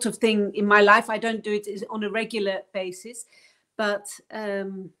that sort of thing in my life. I don't do it on a regular basis, but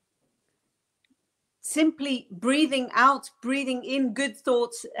simply breathing out, breathing in good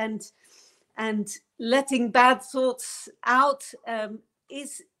thoughts and letting bad thoughts out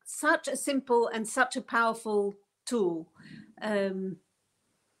is such a simple and such a powerful tool.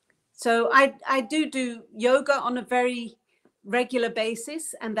 So I do yoga on a very regular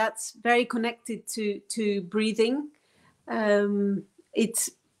basis, and that's very connected to breathing. It's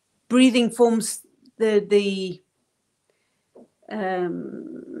breathing forms the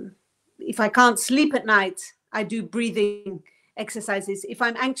if I can't sleep at night, I do breathing exercises. If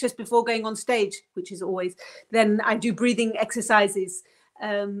I'm anxious before going on stage, which is always, then I do breathing exercises.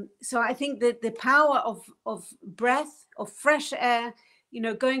 So I think that the power of breath, of fresh air, you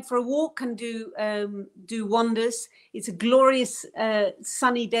know, going for a walk can do wonders. It's a glorious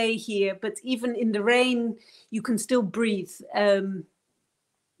sunny day here, but even in the rain, you can still breathe.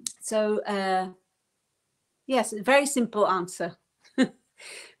 Yes, a very simple answer.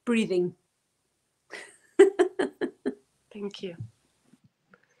 Breathing. Thank you.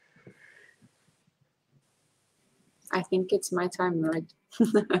 I think it's my time, right?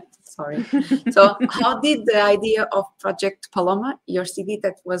 Sorry. So how did the idea of Project Paloma, your CD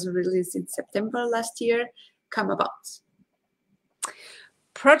that was released in September last year, come about?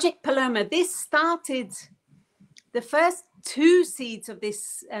 Project Paloma, this started, the first 2 seeds of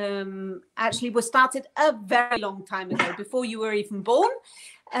this actually were started a very long time ago, before you were even born.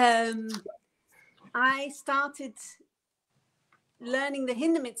 I started learning the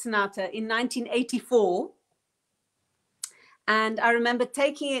Hindemith Sonata in 1984. And I remember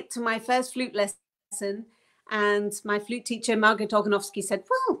taking it to my first flute lesson, and my flute teacher, Margaret Oganowski, said,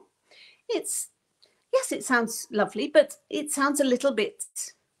 well, yes, it sounds lovely, but it sounds a little bit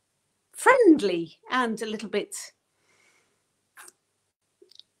friendly and a little bit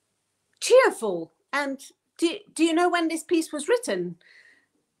cheerful. And do you know when this piece was written?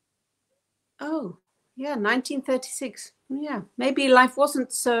 Oh, yeah, 1936. Yeah, maybe life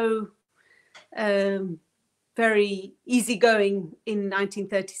wasn't so very easygoing in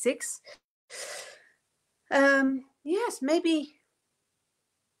 1936. Yes, maybe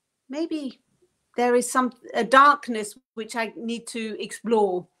there is a darkness which I need to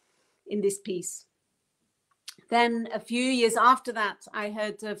explore in this piece. Then a few years after that, I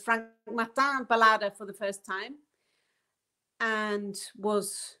heard Frank Martin Ballade for the first time and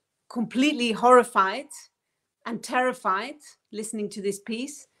was completely horrified and terrified listening to this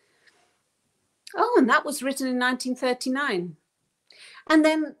piece. Oh, and that was written in 1939. And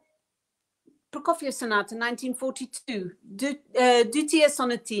then Prokofiev Sonata, 1942, Dutier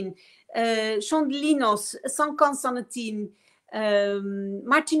Sonatine, Chandelinos, Sancan Sonatine,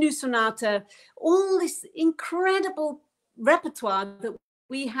 Martinu Sonata, all this incredible repertoire that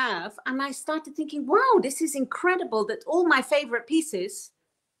we have. And I started thinking, wow, this is incredible that all my favorite pieces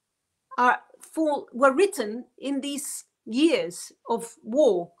were written in these years of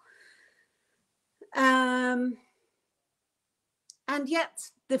war. And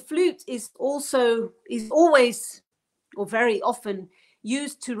yet the flute is always, or very often,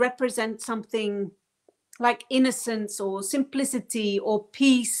 used to represent something like innocence or simplicity or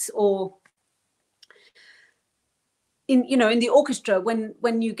peace, or in the orchestra,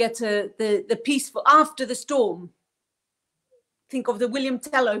 when you get the piece for After the Storm. Think of the William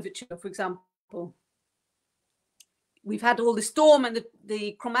Tell overture, for example. We've had all the storm and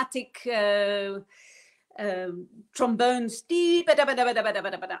the chromatic trombones,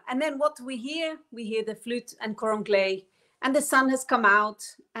 and then what do we hear? We hear the flute and cor anglais, and the sun has come out,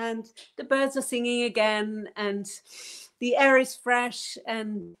 and the birds are singing again, and the air is fresh,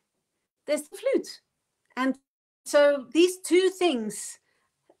 and there's the flute. And so these 2 things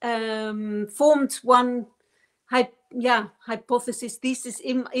formed one hypothesis, thesis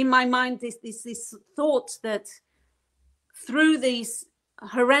in my mind. This thought that through these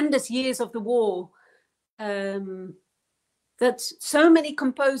horrendous years of the war, that so many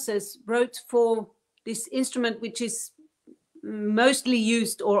composers wrote for this instrument, which is mostly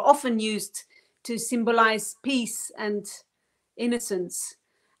used or often used to symbolize peace and innocence.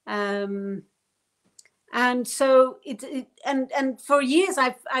 And so and for years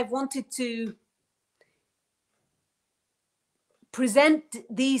I've wanted to present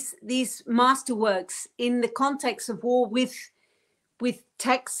these masterworks in the context of war with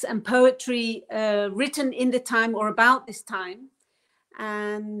texts and poetry written in the time or about this time.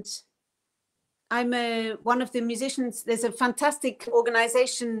 And I'm one of the musicians. There's a fantastic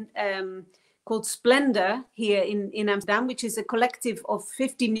organization called Splendor here in Amsterdam, which is a collective of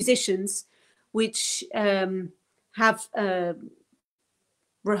 50 musicians, which have a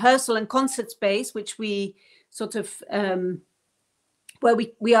rehearsal and concert space, which we sort of, where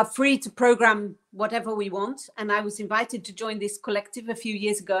we are free to program whatever we want. And I was invited to join this collective a few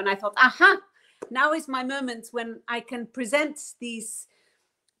years ago, and I thought, aha, now is my moment when I can present this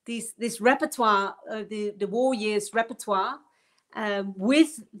repertoire, the war years repertoire,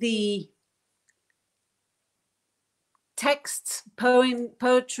 with the texts,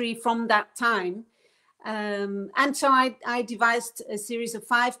 poetry from that time. And so I devised a series of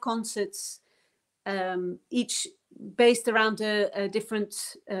 5 concerts, each based around a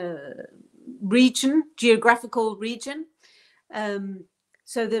different region, geographical region.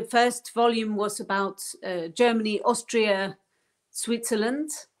 So the first volume was about Germany, Austria,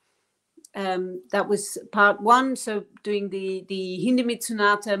 Switzerland. That was part 1. So doing the Hindemith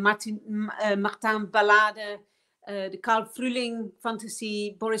Sonata, Martin Ballade, the Karl Frühling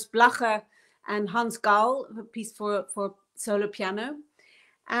Fantasy, Boris Blacher, and Hans Gaul, a piece for solo piano.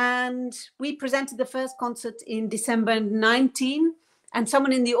 And we presented the first concert in December 19, and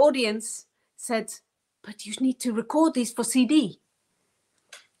someone in the audience said, but you need to record these for CD.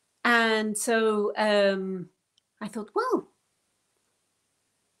 And so I thought, well,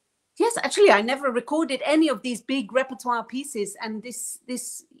 yes, actually, I never recorded any of these big repertoire pieces. And this,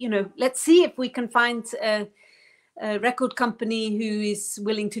 you know, let's see if we can find a record company who is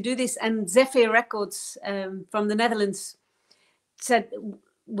willing to do this. And Zephyr Records from the Netherlands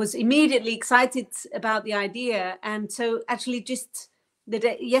was immediately excited about the idea. And so actually just the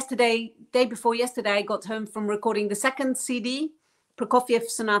day before yesterday, I got home from recording the second CD, Prokofiev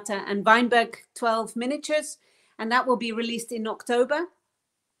Sonata and Weinberg 12 miniatures, and that will be released in October.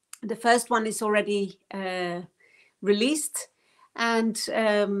 The first one is already released. And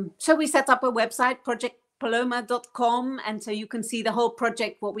so we set up a website, projectpaloma.com, and so you can see the whole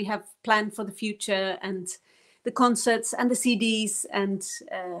project, what we have planned for the future, and the concerts and the CDs. And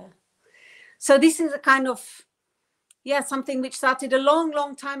so this is a kind of, yeah, something which started a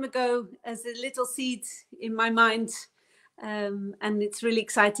long time ago as a little seed in my mind. And it's really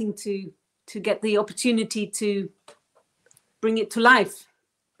exciting to get the opportunity to bring it to life.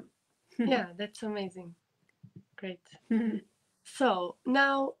 Yeah, that's amazing. Great. So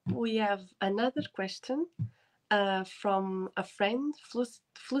now we have another question from a friend,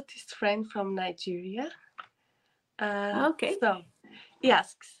 flutist friend from Nigeria. Okay. So he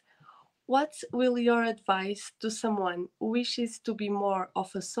asks, what will your advice to someone who wishes to be more of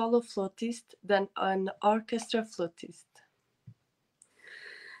a solo flutist than an orchestra flutist?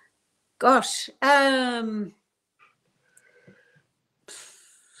 Gosh, I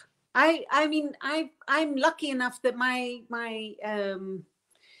mean, I'm lucky enough that my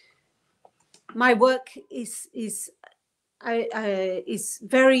work is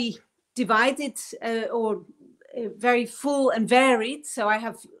very divided or very full and varied. So I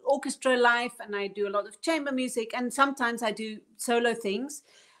have orchestra life, and I do a lot of chamber music, and sometimes I do solo things.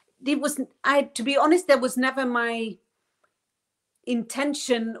 To be honest, there was never my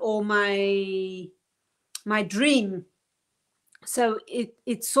intention or my dream. So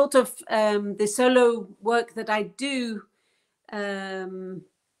it's sort of the solo work that I do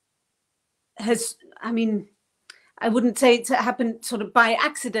has, I mean, I wouldn't say it happened sort of by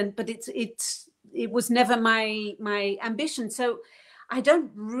accident, but it was never my ambition. So I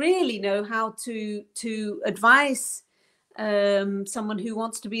don't really know how to advise someone who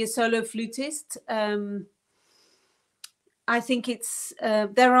wants to be a solo flutist. I think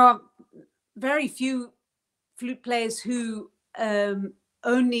there are very few flute players who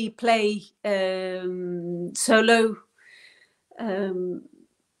only play solo.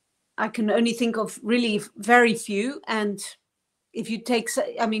 I can only think of really very few. And if you take,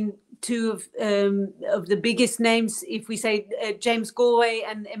 I mean, 2 of the biggest names, if we say James Galway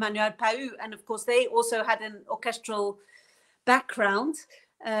and Emmanuel Pau, and of course they also had an orchestral background.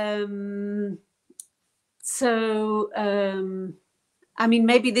 I mean,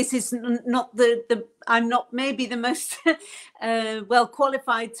 maybe this is not I'm not maybe the most well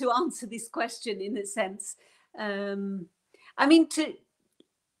qualified to answer this question in a sense. I mean,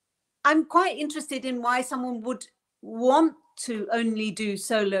 I'm quite interested in why someone would want to only do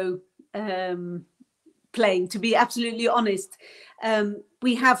solo playing, to be absolutely honest.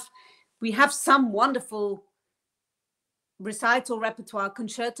 We have some wonderful recital repertoire,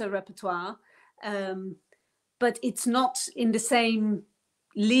 concerto repertoire, but it's not in the same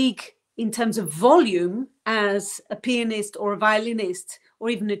league in terms of volume as a pianist or a violinist or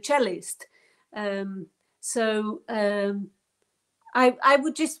even a cellist. I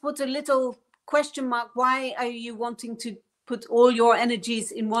would just put a little question mark. Why are you wanting to put all your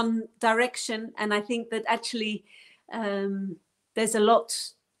energies in one direction? And I think that actually there's a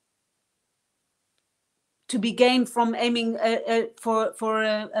lot to be gained from aiming for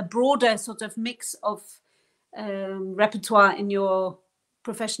a broader sort of mix of repertoire in your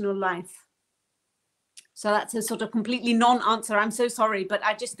professional life. So that's a sort of completely non-answer. I'm so sorry, but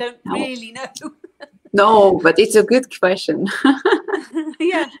I just don't really know. No, but it's a good question.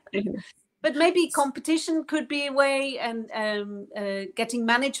 Yeah. But maybe competition could be a way, and getting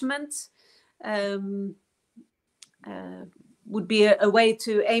management would be a way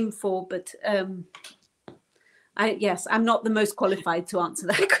to aim for. But yes, I'm not the most qualified to answer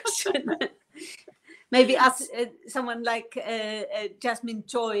that question. Maybe ask someone like Jasmine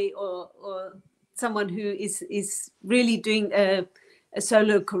Choi or someone who is really doing a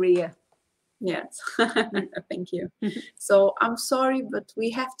solo career. Yes, thank you. So I'm sorry, but we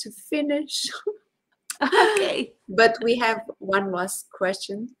have to finish. Okay. But we have one last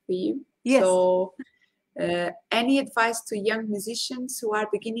question for you. Yes. So any advice to young musicians who are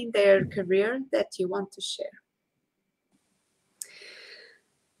beginning their career that you want to share?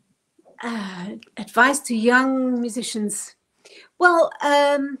 Advice to young musicians. Well,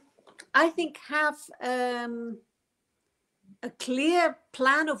 I think have a clear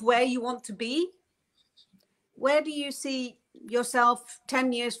plan of where you want to be. Where do you see yourself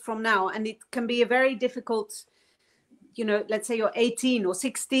 10 years from now? And it can be a very difficult, let's say you're 18 or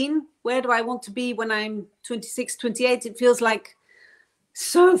 16. Where do I want to be when I'm 26, 28? It feels like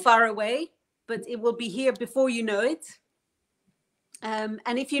so far away, but it will be here before you know it. And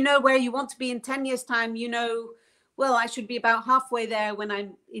if you know where you want to be in 10 years time, well, I should be about halfway there when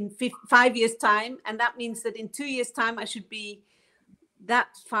I'm in 5 years time. And that means that in 2 years time, I should be that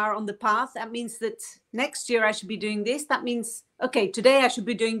far on the path. That means that next year I should be doing this. That means, okay, today I should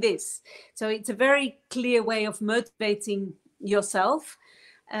be doing this. So it's a very clear way of motivating yourself,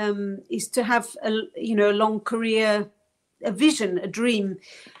 is to have a long career, a vision, a dream.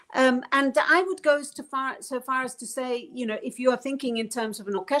 And I would go so far as to say, if you are thinking in terms of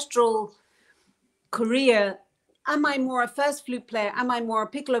an orchestral career, am I more a first flute player? Am I more a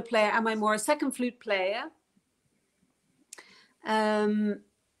piccolo player? Am I more a second flute player? And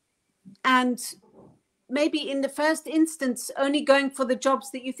maybe in the first instance, only going for the jobs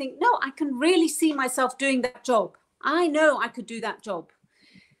that you think, no, I can really see myself doing that job. I know I could do that job.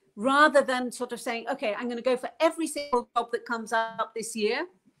 Rather than sort of saying, okay, I'm going to go for every single job that comes up this year.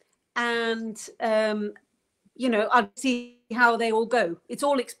 And, I'll see how they all go. It's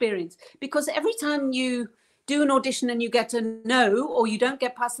all experience. Because every time you do an audition and you get a no, or you don't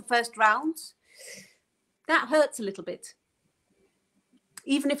get past the first round, that hurts a little bit.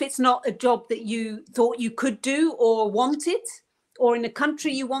 Even if it's not a job that you thought you could do or wanted, or in a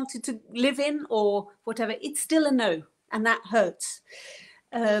country you wanted to live in or whatever, it's still a no, and that hurts.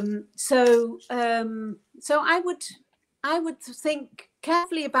 So I would think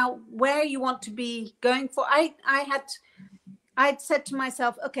carefully about where you want to be going for. I'd said to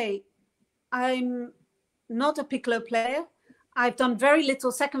myself, okay, I'm not a piccolo player. I've done very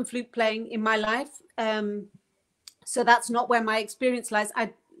little second flute playing in my life. So that's not where my experience lies.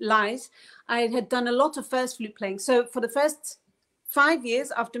 I had done a lot of first flute playing. So for the first 5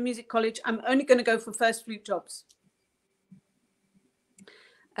 years after music college, I'm only going to go for first flute jobs.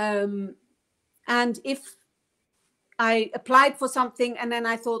 And if I applied for something and then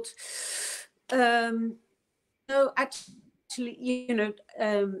I thought, no, actually,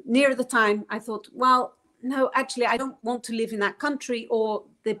 near the time I thought, well, no, actually, I don't want to live in that country, or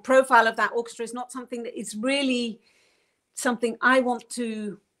the profile of that orchestra is not something that is really something I want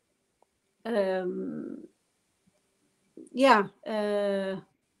to, I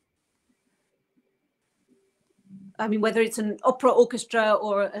mean, whether it's an opera orchestra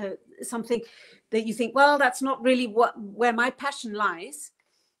or something that you think, well, that's not really where my passion lies,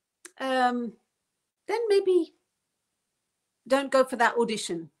 then maybe don't go for that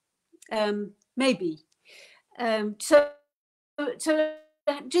audition. Maybe. So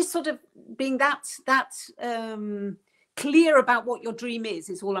just sort of being that clear about what your dream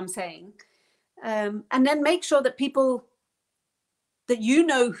is all I'm saying. And then make sure that people that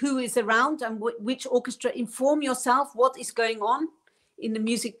who is around and which orchestra, inform yourself what is going on in the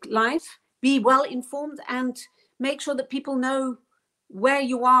music life, be well informed, and make sure that people know where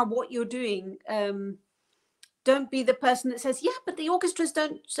you are, what you're doing. don't be the person that says, yeah, but the orchestras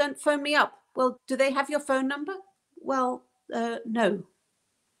don't phone me up. Well, do they have your phone number? Well, no,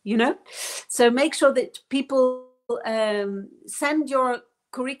 you know. So make sure that people send your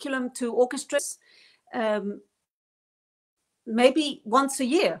curriculum to orchestras maybe once a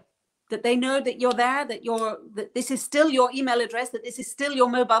year, that they know that you're there, that this is still your email address, that this is still your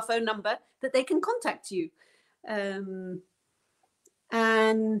mobile phone number, that they can contact you.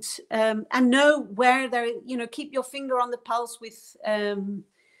 And know where they're, you know, keep your finger on the pulse with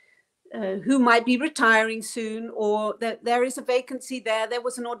who might be retiring soon, or that there is a vacancy there. There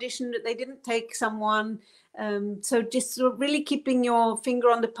was an audition that they didn't take someone. So just sort of really keeping your finger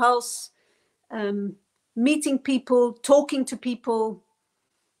on the pulse, meeting people, talking to people.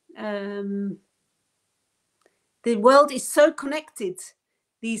 The world is so connected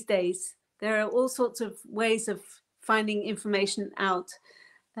these days. There are all sorts of ways of finding information out.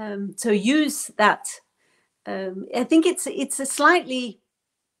 So use that. I think it's a slightly,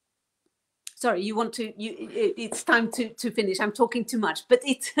 sorry, you want to, it's time to finish. I'm talking too much, but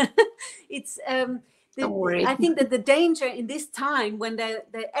it's, don't worry. I think that the danger in this time when they're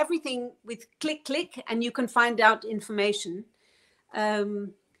everything with click, and you can find out information,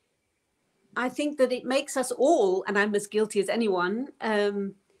 I think that it makes us all, and I'm as guilty as anyone,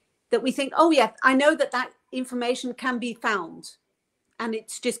 that we think, oh yeah, I know that information can be found, and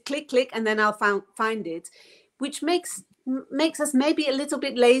it's just click, and then I'll find it, which makes us maybe a little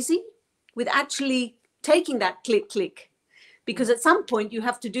bit lazy with actually taking that click, because at some point you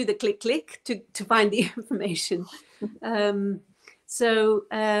have to do the click to find the information.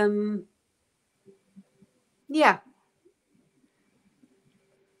 Yeah.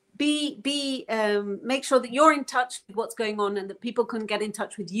 Make sure that you're in touch with what's going on, and that people can get in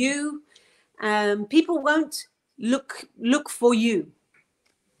touch with you. People won't look for you.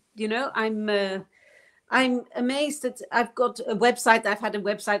 You know, I'm amazed that I've got a website. I've had a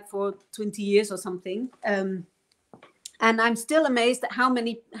website for 20 years or something, and I'm still amazed at how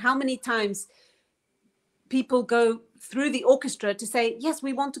many times people go through the orchestra to say, yes,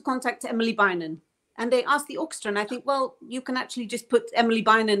 we want to contact Emily Bynon. And they ask the orchestra, and I think, well, you can actually just put Emily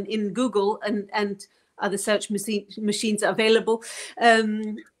Bynon in Google, and other search machines are available.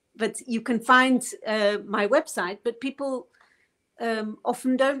 But you can find my website. But people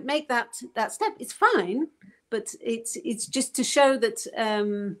often don't make that step. It's fine, but it's just to show that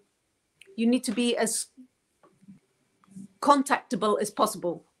you need to be as contactable as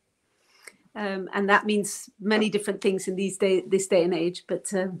possible. And that means many different things in this day and age, but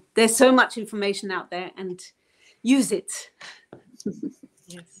there's so much information out there, and use it.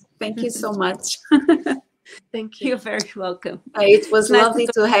 Yes. Thank you so much. Thank you. You're very welcome. It was lovely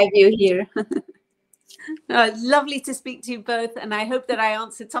to have you here. Lovely to speak to you both, and I hope that I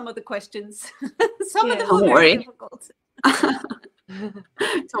answered some of the questions. Some of them Don't are worry. very difficult.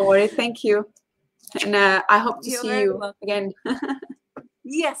 Don't worry. Thank you, and I hope to You're see very you welcome. again.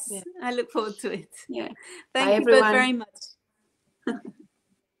 Yes, Yeah. I look forward to it. Yeah. Thank Bye, you everyone. both very much.